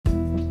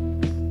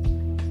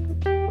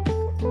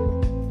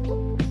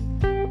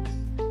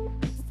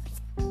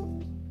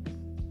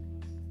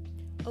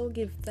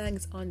give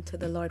thanks unto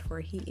the Lord,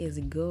 for he is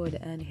good,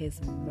 and his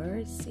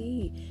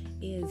mercy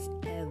is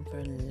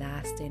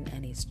everlasting,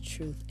 and his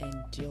truth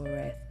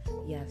endureth.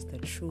 Yes, the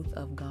truth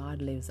of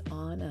God lives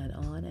on and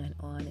on and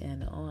on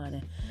and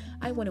on.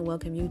 I want to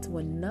welcome you to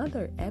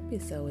another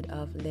episode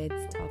of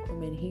Let's Talk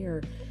Women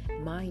here.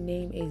 My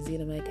name is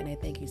Zena Mike, and I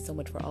thank you so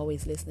much for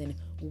always listening.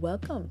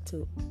 Welcome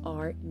to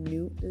our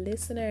new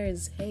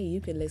listeners. Hey,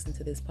 you can listen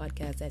to this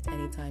podcast at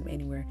any time,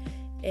 anywhere,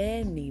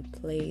 any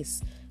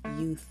place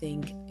you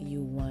think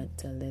you want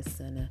to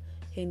listen.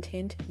 Hint,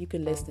 hint, you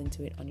can listen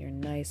to it on your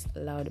nice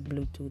loud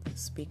Bluetooth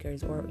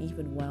speakers, or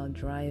even while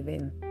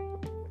driving,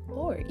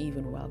 or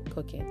even while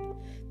cooking.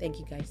 Thank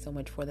you guys so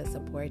much for the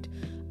support.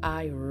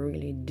 I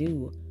really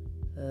do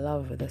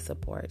love the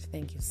support.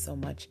 Thank you so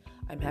much.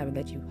 I'm happy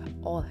that you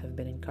all have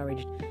been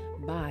encouraged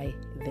by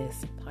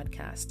this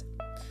podcast.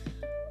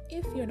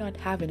 If you're not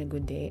having a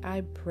good day,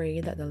 I pray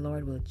that the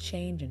Lord will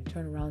change and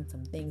turn around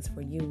some things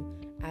for you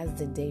as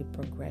the day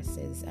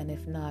progresses. And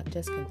if not,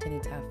 just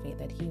continue to have faith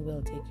that He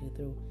will take you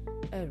through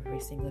every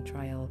single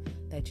trial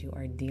that you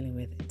are dealing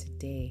with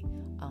today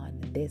on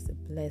this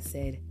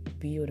blessed,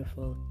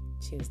 beautiful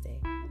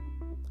Tuesday.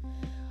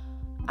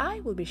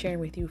 I will be sharing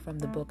with you from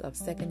the book of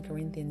 2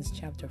 Corinthians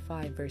chapter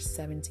 5 verse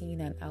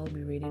 17, and I'll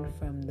be reading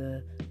from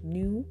the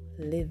New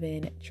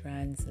Living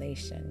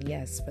Translation.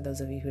 Yes, for those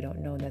of you who don't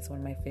know, that's one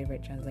of my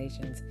favorite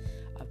translations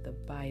of the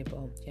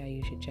Bible. Yeah,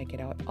 you should check it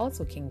out.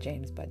 Also King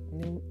James, but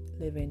New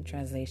Living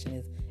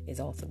Translation is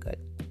also good.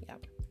 Yeah.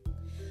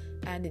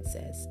 And it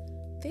says,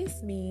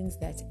 "This means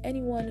that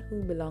anyone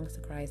who belongs to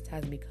Christ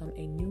has become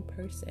a new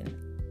person.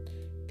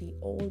 The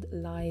old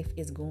life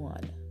is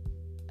gone.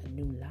 A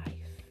new life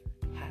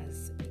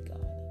has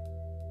begun."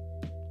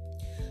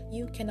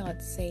 You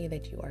cannot say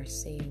that you are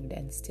saved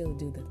and still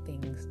do the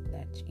things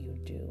that you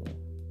do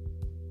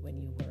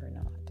when you were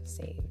not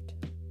saved.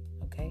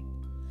 Okay?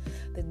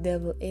 The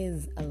devil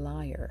is a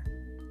liar.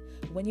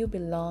 When you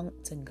belong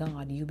to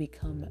God, you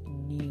become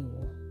new.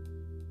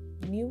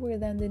 Newer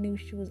than the new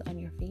shoes on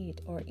your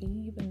feet, or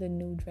even the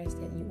new dress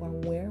that you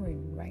are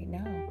wearing right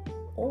now,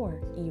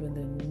 or even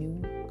the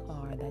new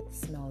car that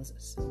smells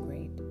so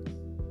great.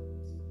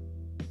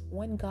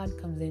 When God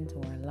comes into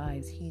our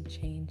lives, He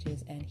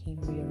changes and He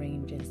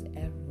rearranges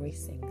every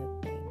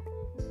single thing.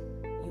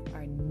 You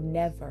are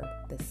never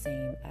the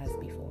same as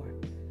before.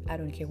 I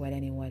don't care what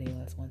anybody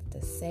else wants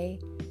to say.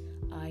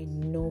 I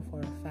know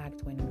for a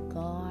fact when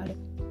God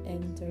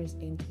enters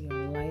into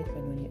your life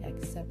and when you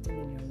accept Him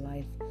in your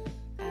life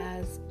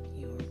as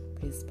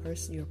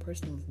your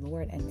personal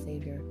Lord and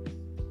Savior,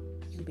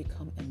 you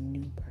become a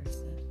new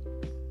person.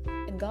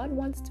 And God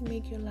wants to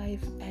make your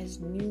life as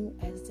new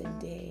as the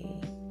day.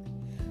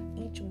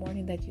 Each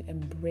morning that you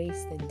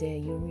embrace the day,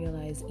 you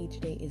realize each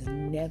day is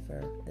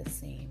never the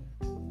same.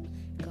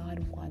 God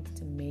wants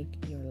to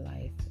make your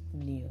life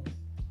new.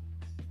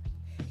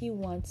 He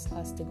wants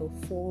us to go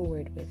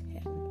forward with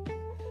Him.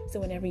 So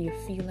whenever you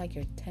feel like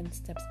you're 10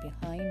 steps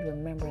behind,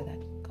 remember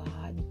that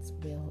God's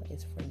will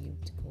is for you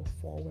to go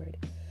forward.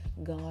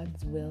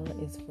 God's will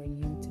is for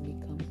you to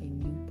become a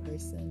new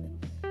person.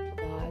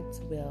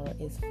 God's will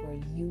is for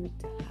you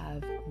to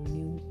have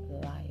new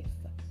life.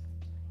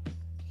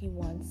 He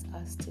wants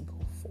us to go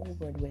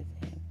forward with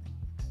Him.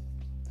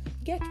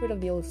 Get rid of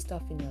the old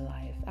stuff in your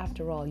life.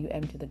 After all, you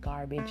empty the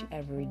garbage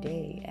every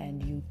day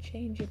and you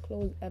change your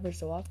clothes ever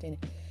so often.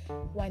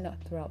 Why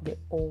not throw out the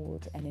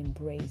old and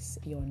embrace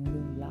your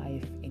new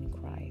life in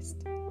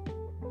Christ?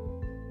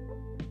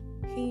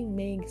 He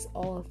makes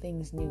all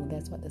things new.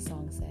 That's what the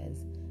song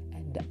says.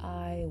 And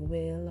I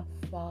will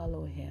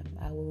follow Him.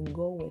 I will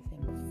go with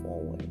Him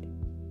forward.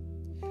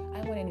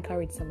 I want to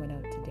encourage someone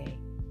out today.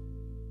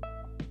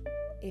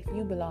 If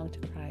you belong to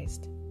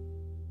Christ,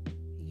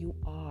 you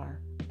are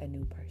a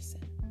new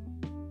person.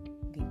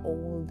 The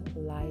old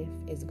life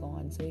is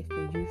gone. So if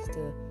you used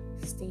to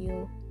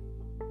steal,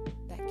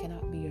 that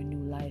cannot be your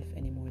new life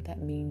anymore.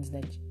 That means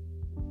that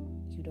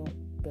you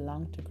don't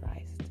belong to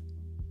Christ.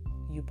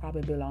 You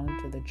probably belong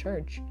to the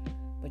church,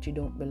 but you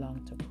don't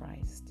belong to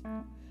Christ.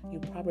 You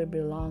probably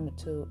belong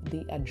to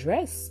the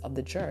address of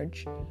the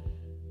church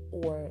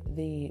or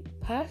the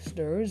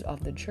pastors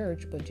of the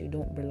church, but you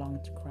don't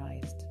belong to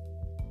Christ.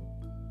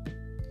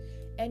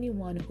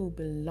 Anyone who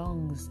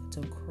belongs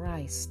to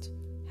Christ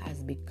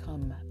has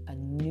become a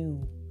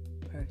new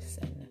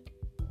person.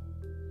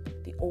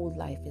 The old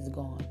life is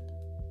gone.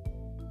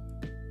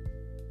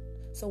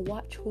 So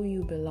watch who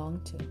you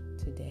belong to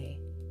today.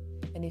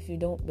 And if you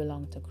don't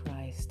belong to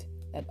Christ,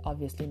 that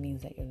obviously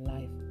means that your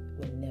life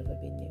will never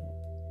be new.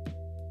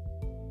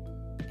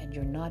 And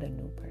you're not a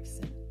new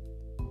person.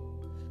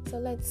 So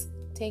let's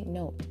take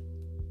note.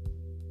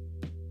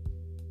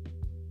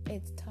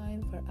 It's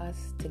time for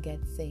us to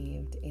get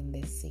saved in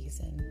this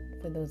season,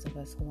 for those of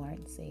us who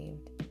aren't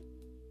saved.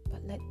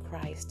 But let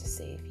Christ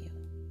save you.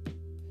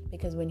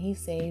 Because when He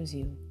saves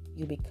you,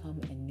 you become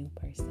a new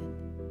person.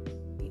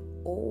 The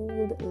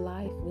old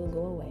life will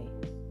go away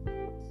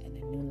and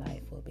a new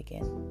life will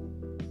begin.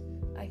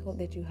 I hope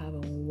that you have a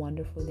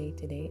wonderful day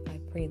today. I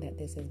pray that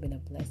this has been a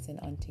blessing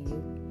unto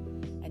you.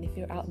 And if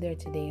you're out there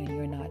today and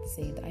you're not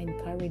saved, I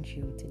encourage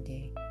you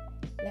today.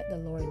 Let the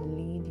Lord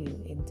lead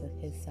you into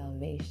his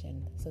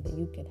salvation so that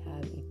you can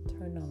have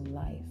eternal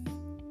life.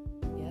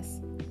 Yes?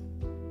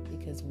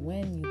 Because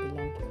when you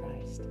belong to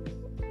Christ,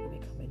 you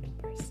become a new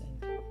person.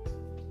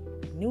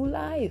 New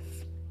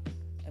life.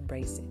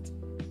 Embrace it.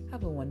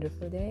 Have a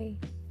wonderful day.